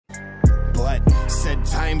Said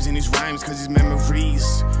times in his rhymes cause his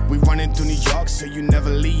memories. We running through New York so you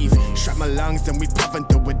never leave. Strap my lungs then we puffin'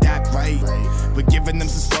 through with that right. We're giving them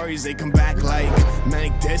some stories, they come back like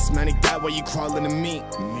manic this, manic that, while you crawling to me.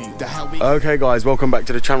 Okay guys, welcome back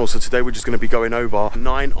to the channel. So today we're just going to be going over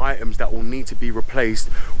 9 items that will need to be replaced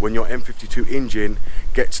when your N52 engine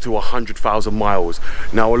gets to 100,000 miles.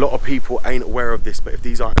 Now a lot of people ain't aware of this, but if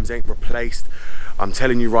these items ain't replaced, I'm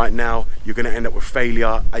telling you right now, you're going to end up with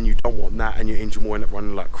failure, and you don't want that, and your engine will end up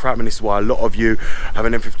running like crap. And this is why a lot of you have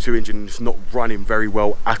an N52 engine that's not running very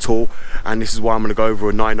well at all. And this is why I'm going to go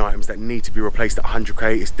over 9 items that need to be replaced at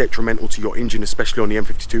 100k. It's detrimental to your engine, especially on the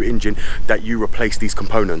N52 engine, that you replace these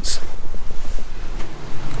components.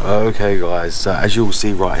 Okay guys, so as you'll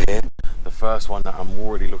see right here, the first one that I'm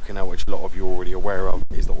already looking at, which a lot of you are already aware of,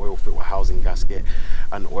 is the oil filter housing gasket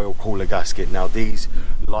and oil cooler gasket. Now these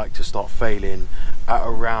like to start failing at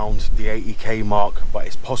around the 80k mark, but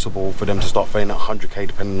it's possible for them to start failing at 100k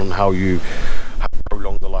depending on how you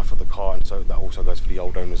prolong the life of the car, and so that also goes for the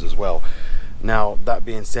old owners as well. Now that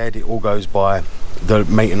being said, it all goes by the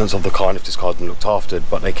maintenance of the car and if this car's been looked after,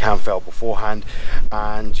 but they can fail beforehand,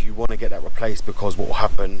 and you want to get that replaced, because what will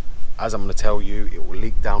happen, as I'm going to tell you, it will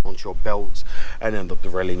leak down onto your belts and end up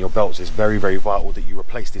derailing your belts. It's very, very vital that you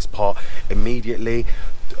replace this part immediately,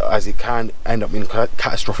 as it can end up in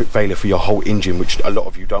catastrophic failure for your whole engine, which a lot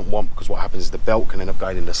of you don't want, because what happens is the belt can end up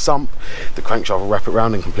going in the sump, the crankshaft will wrap it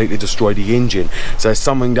around and completely destroy the engine. So it's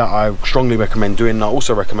something that I strongly recommend doing. And I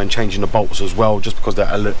also recommend changing the bolts as well, just because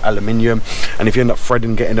they're aluminium, and if you end up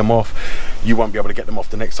threading getting them off, you won't be able to get them off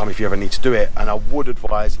the next time if you ever need to do it. And I would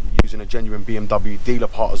advise using a genuine BMW dealer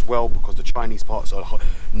part as well, because the Chinese parts are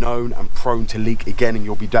known and prone to leak again, and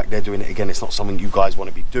you'll be back there doing it again. It's not something you guys want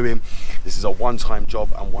to be doing. This is a one-time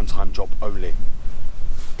job and one-time job only.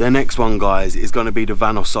 The next one, guys, is going to be the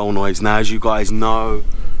Bmw Solenoids. Now, as you guys know,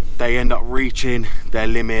 they end up reaching their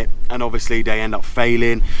limit, and obviously they end up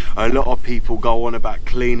failing. A lot of people go on about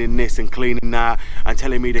cleaning this and cleaning that and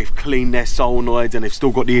telling me they've cleaned their solenoids and they've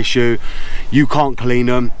still got the issue. You can't clean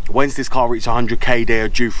them. Once this car reaches 100k, they are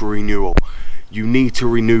due for renewal. You need to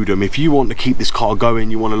renew them. If you want to keep this car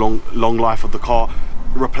going, you want a long life of the car,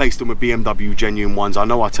 replace them with BMW genuine ones. I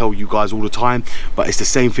know I tell you guys all the time, but it's the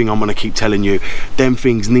same thing I'm going to keep telling you. Them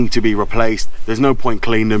things need to be replaced. There's no point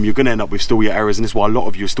cleaning them. You're going to end up with still your errors, and this is why a lot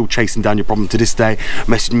of you are still chasing down your problem to this day,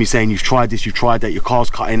 messaging me saying you've tried this, you've tried that, your car's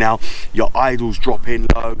cutting out, your idle's dropping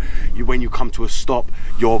low, when you come to a stop,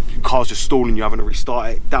 your car's just stalling, you're having to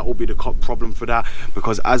restart it. That will be the problem for that,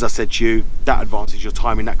 because as I said to you, that advances your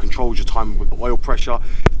timing, that controls your timing with the oil pressure.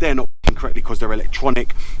 If they're not working correctly because they're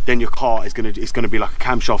electronic, then your car is going to be like a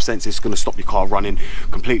camshaft sensor. It's going to stop your car running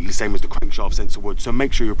completely the same as the crankshaft sensor would. So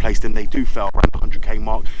make sure you replace them. They do fail around the 100k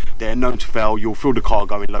mark. They're known to fail. You'll feel the car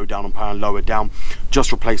going low down on power and lower down.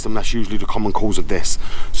 Just replace them. That's usually the common cause of this.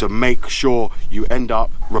 So make sure you end up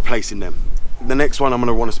replacing them. The next one I'm going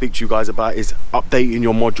to want to speak to you guys about is updating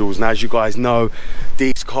your modules. Now, as you guys know,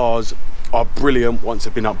 these cars are brilliant once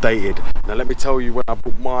they've been updated. Now let me tell you, when I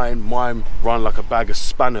bought mine ran like a bag of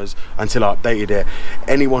spanners until I updated it.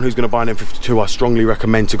 Anyone who's going to buy an N52, I strongly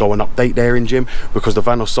recommend to go and update their engine, because the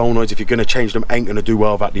Bmw Solenoids, if you're going to change them, ain't going to do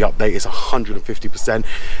well without the update. It's 150%.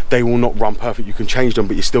 They will not run perfect. You can change them,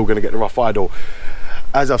 but you're still going to get the rough idle.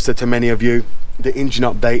 As I've said to many of you, the engine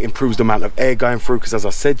update improves the amount of air going through, because as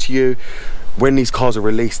I said to you, when these cars are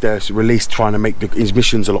released, they're released trying to make the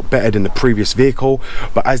emissions a lot better than the previous vehicle.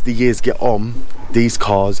 But as the years get on, these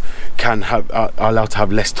cars can have are allowed to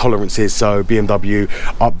have less tolerances. So BMW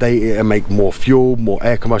update it and make more fuel, more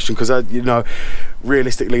air combustion, because you know,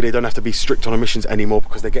 realistically they don't have to be strict on emissions anymore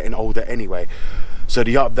because they're getting older anyway. So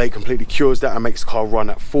the update completely cures that and makes the car run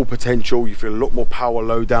at full potential. You feel a lot more power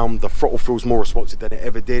low down. The throttle feels more responsive than it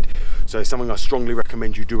ever did. So it's something I strongly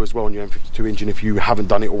recommend you do as well on your N52 engine if you haven't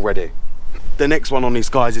done it already. The next one on these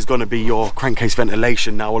guys is going to be your crankcase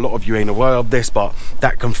ventilation. Now a lot of you ain't aware of this, but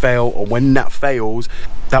that can fail, or when that fails,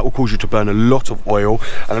 that will cause you to burn a lot of oil,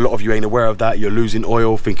 and a lot of you ain't aware of that. You're losing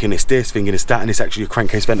oil thinking it's this, thinking it's that, and it's actually a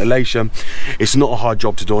crankcase ventilation. It's not a hard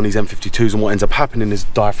job to do on these N52s, and what ends up happening is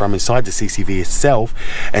the diaphragm inside the CCV itself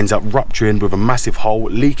ends up rupturing with a massive hole,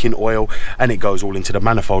 leaking oil, and it goes all into the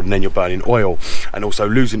manifold, and then you're burning oil and also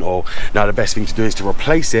losing oil. Now the best thing to do is to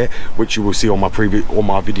replace it, which you will see on my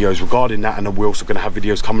videos regarding that, and we're also going to have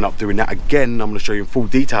videos coming up doing that again. I'm going to show you in full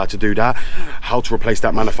detail how to do that, how to replace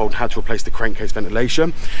that manifold, how to replace the crankcase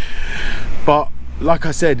ventilation. But like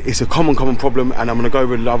I said, it's a common problem, and I'm going to go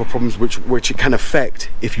over the other problems which it can affect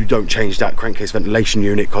if you don't change that crankcase ventilation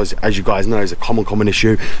unit, because as you guys know, it's a common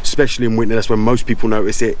issue, especially in winter. That's when most people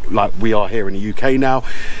notice it, like we are here in the UK now.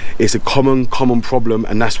 It's a common problem,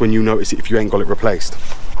 and that's when you notice it if you ain't got it replaced.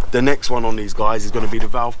 The next one on these guys is going to be the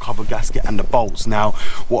valve cover gasket and the bolts. Now,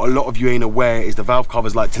 what a lot of you ain't aware is the valve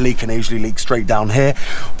covers like to leak, and they usually leak straight down here,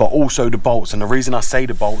 but also the bolts. And the reason I say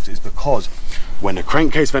the bolts is because when the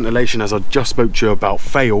crankcase ventilation, as I just spoke to you about,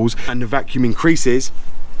 fails and the vacuum increases,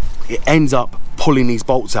 it ends up pulling these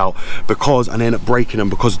bolts out and they end up breaking them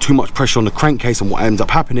because of too much pressure on the crankcase. And what ends up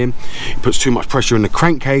happening, it puts too much pressure in the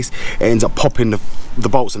crankcase, it ends up popping the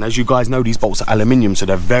bolts. And as you guys know, these bolts are aluminium, so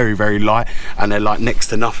they're very, very light, and they're like next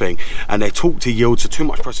to nothing, and they torque to yield, so too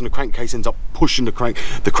much pressure on the crankcase ends up pushing the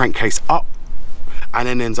crankcase up, and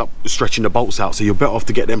then ends up stretching the bolts out. So you're better off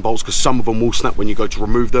to get them bolts, because some of them will snap when you go to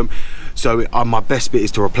remove them. So my best bit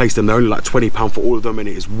is to replace them. They're only like £20 for all of them, and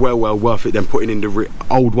it is well worth it than putting in the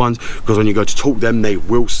old ones, because when you go to torque them, they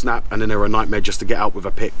will snap, and then they're a nightmare just to get out with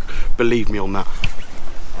a pick. Believe me on that.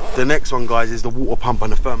 The next one, guys, is the water pump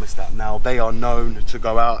and the thermostat. Now, they are known to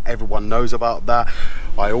go out. Everyone knows about that.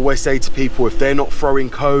 I always say to people, if they're not throwing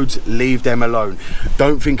codes, leave them alone.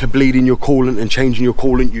 Don't think of bleeding your coolant and changing your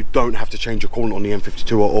coolant. You don't have to change your coolant on the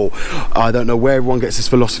N52 at all. I don't know where everyone gets this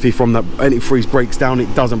philosophy from, that antifreeze breaks down.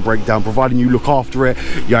 It doesn't break down. Providing you look after it,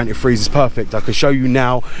 your antifreeze is perfect. I can show you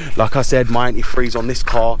now, like I said, my antifreeze on this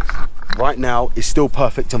car right now is still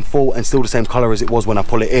perfect and full and still the same color as it was when I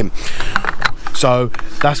pull it in. So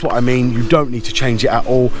that's what I mean. You don't need to change it at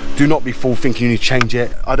all. Do not be fooled thinking you need to change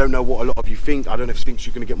it. I don't know what a lot of you think. I don't know if you think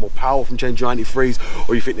you're going to get more power from changing your antifreeze,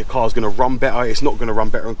 or you think the car's going to run better. It's not going to run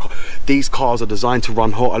better. These cars are designed to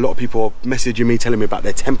run hot. A lot of people are messaging me telling me about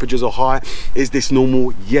their temperatures are high. Is this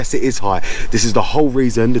normal? Yes, it is high. This is the whole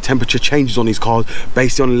reason the temperature changes on these cars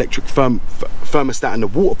based on electric thermostat and the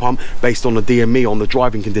water pump based on the DME, on the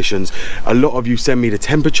driving conditions. A lot of you send me the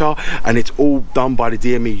temperature, and it's all done by the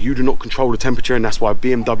DME. You do not control the temperature, and that's why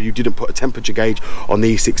BMW didn't put a temperature gauge on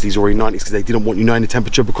the E60s or E90s, because they didn't want you knowing the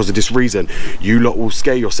temperature, because of this reason. You lot will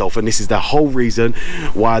scare yourself, and this is the whole reason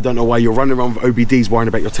why I don't know why you're running around with OBDs worrying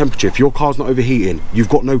about your temperature. If your car's not overheating, you've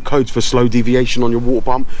got no codes for slow deviation on your water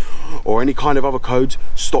pump or any kind of other codes,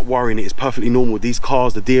 stop worrying. It is perfectly normal. These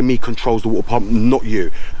cars, the DME controls the water pump, not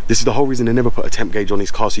you. This is the whole reason they never put a temp gauge on these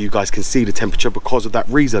cars, so you guys can see the temperature. Because of that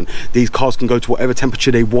reason, these cars can go to whatever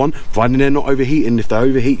temperature they want, providing they're not overheating. If they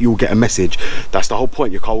overheat, you'll get a message. That's the whole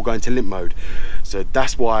point. Your car will go into limp mode. So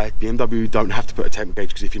that's why BMW don't have to put a temp gauge,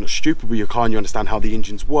 because if you're not stupid with your car and you understand how the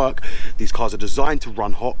engines work, these cars are designed to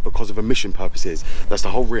run hot because of emission purposes. That's the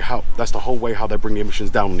whole way how they bring the emissions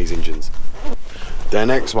down on these engines. The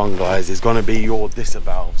next one, guys, is going to be your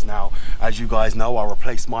disvalves. Now, as you guys know, I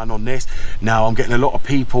replaced mine on this. Now, I'm getting a lot of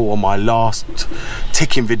people on my last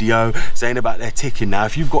ticking video saying about their ticking. Now,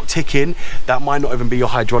 if you've got ticking, that might not even be your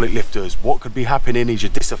hydraulic lifters. What could be happening is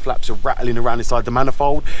your disc flaps are rattling around inside the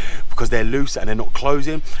manifold because they're loose and they're not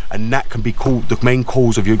closing, and that can be called the main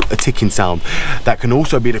cause of a ticking sound. That can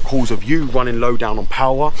also be the cause of you running low down on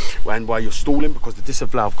power and while you're stalling, because the disc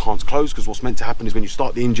valve can't close. Because what's meant to happen is when you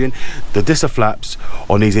start the engine, the disc flaps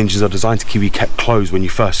on these engines are designed to keep you kept closed when you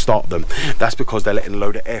first start them. That's because they're letting a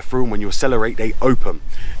load of air through, and when you accelerate, they open.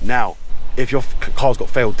 Now, if your car's got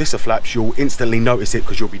failed disc flaps, you'll instantly notice it,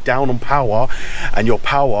 because you'll be down on power, and your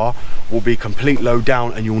power will be complete low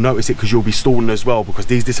down, and you'll notice it because you'll be stalling as well, because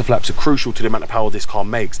these disc flaps are crucial to the amount of power this car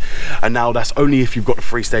makes. And now that's only if you've got the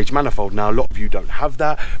 3-stage manifold. Now, a lot of you don't have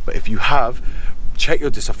that, but if you have, check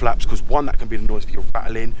your disc flaps, because one, that can be the noise if you're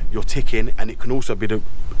rattling, you're ticking, and it can also be the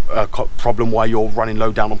problem why you're running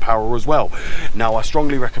low down on power as well. Now, I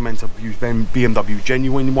strongly recommend to use BMW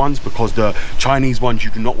genuine ones, because the Chinese ones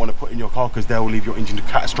you do not want to put in your car, because they'll leave your engine to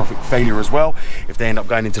catastrophic failure as well. If they end up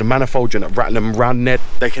going into the manifold, you end up rattling them around there.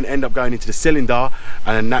 They can end up going into the cylinder,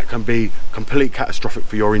 and then that can be complete catastrophic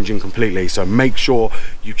for your engine completely. So make sure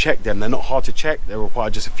you check them. They're not hard to check. They require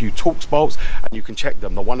just a few Torx bolts, and you can check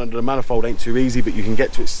them. The one under the manifold ain't too easy, but you can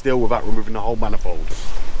get to it still without removing the whole manifold.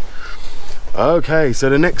 Okay, so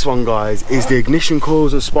the next one, guys, is the ignition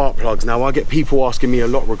coils and spark plugs. Now, I get people asking me a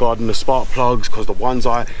lot regarding the spark plugs, because the ones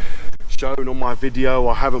I shown on my video,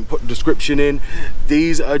 I haven't put the description in.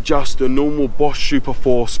 These are just the normal Bosch Super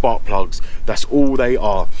 4 spark plugs. That's all they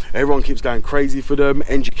are. Everyone keeps going crazy for them.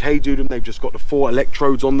 NGK do them. They've just got the 4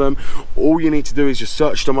 electrodes on them. All you need to do is just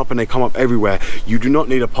search them up, and they come up everywhere. You do not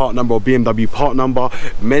need a part number or BMW part number.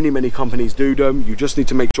 Many companies do them. You just need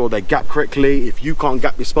to make sure they gap correctly. If you can't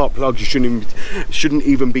gap your spark plugs, you shouldn't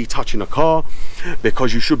even be touching a car,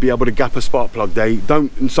 because you should be able to gap a spark plug. They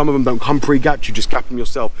don't, some of them don't come pre-gapped. You just gap them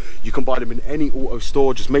yourself. You can buy them in any auto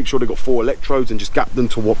store. Just make sure they've got 4 electrodes, and just gap them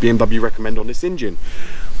to what BMW recommend on this engine.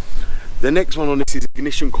 The next one on this is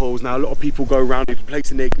ignition coils. Now, a lot of people go around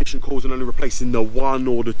replacing the ignition coils and only replacing the 1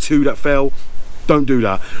 or the 2 that fail. Don't do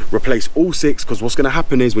that. Replace all 6, because what's going to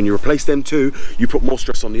happen is when you replace them 2, you put more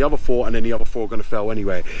stress on the other 4, and then the other 4 are going to fail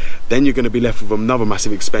anyway. Then you're going to be left with another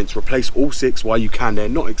massive expense. Replace all 6 while you can. They're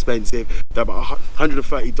not expensive. They're about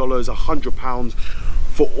 $130, £100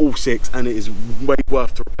 for all 6, and it is way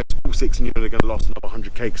worth to replace all 6, and you're only going to last another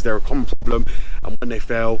 100k, because they're a common problem, and when they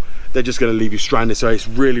fail, they're just going to leave you stranded. So it's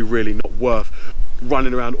really, really not worth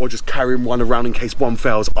running around or just carrying one around in case one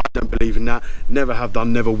fails. I don't believe in that. Never have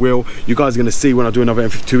done, never will. You guys are going to see when I do another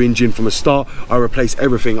N52 engine from the start, I replace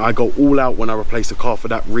everything. I go all out when I replace a car for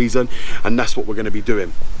that reason, and that's what we're going to be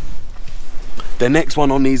doing. The next one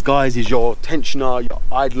on these guys is your tensioner, your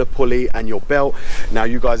idler pulley, and your belt. Now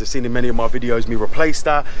you guys have seen in many of my videos me replace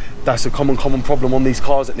that. That's a common problem on these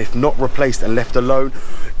cars, and if not replaced and left alone,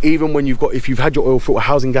 even when if you've had your oil filter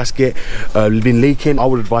housing gasket been leaking, I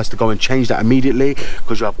would advise to go and change that immediately,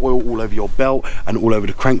 because you have oil all over your belt and all over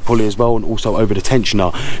the crank pulley as well, and also over the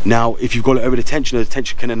tensioner. Now if you've got it over the tensioner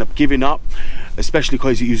can end up giving up, especially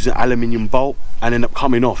because it uses an aluminium bolt, and end up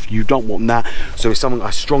coming off. You don't want that. So it's something I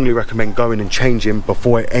strongly recommend going and changing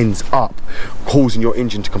before it ends up causing your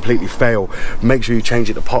engine to completely fail. Make sure you change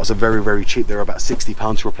it. The parts are very, very cheap. They're about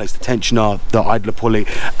 £60 to replace the tensioner, the idler pulley,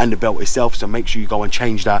 and the belt itself. So make sure you go and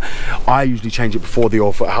change that. I usually change it before the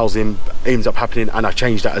oil filter housing ends up happening, and I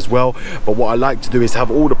change that as well. But what I like to do is have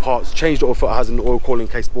all the parts, change the oil filter housing, the oil coil in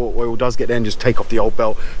case the oil does get there, and just take off the old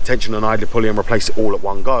belt, tensioner, and idler pulley, and replace it all at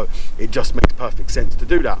one go. It just makes perfect sense to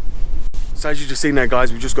do that. So as you've just seen there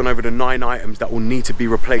guys, we've just gone over the 9 items that will need to be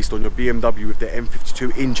replaced on your BMW with the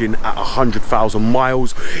N52 engine at 100,000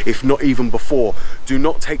 miles, if not even before. Do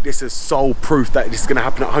not take this as sole proof that this is going to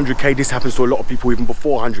happen at 100k. This happens to a lot of people even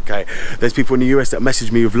before 100k. There's people in the US that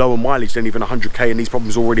message me with lower mileage than even 100k, and these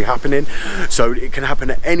problems are already happening. So it can happen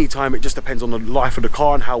at any time. It just depends on the life of the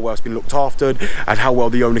car and how well it's been looked after, and how well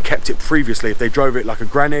the owner kept it previously. If they drove it like a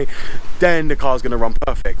granny, then the car's going to run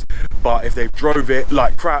perfect. But if they've drove it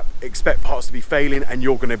like crap, expect parts to be failing, and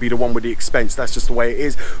you're going to be the one with the expense. That's just the way it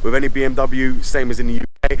is with any BMW. Same as in the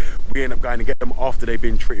UK, we end up going to get them after they've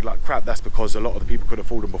been treated like crap. That's because a lot of the people could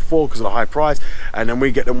afford them before because of the high price, and then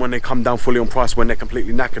we get them when they come down fully on price, when they're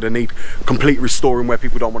completely knackered and need complete restoring, where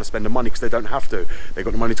people don't want to spend the money because they don't have to. They've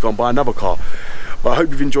got the money to go and buy another car. But I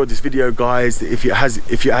hope you've enjoyed this video guys. If it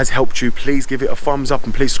has helped you, please give it a thumbs up,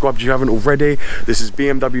 and please subscribe if you haven't already. This is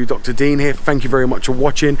BMW Dr. Dean here. Thank you very much for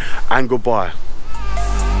watching, and goodbye.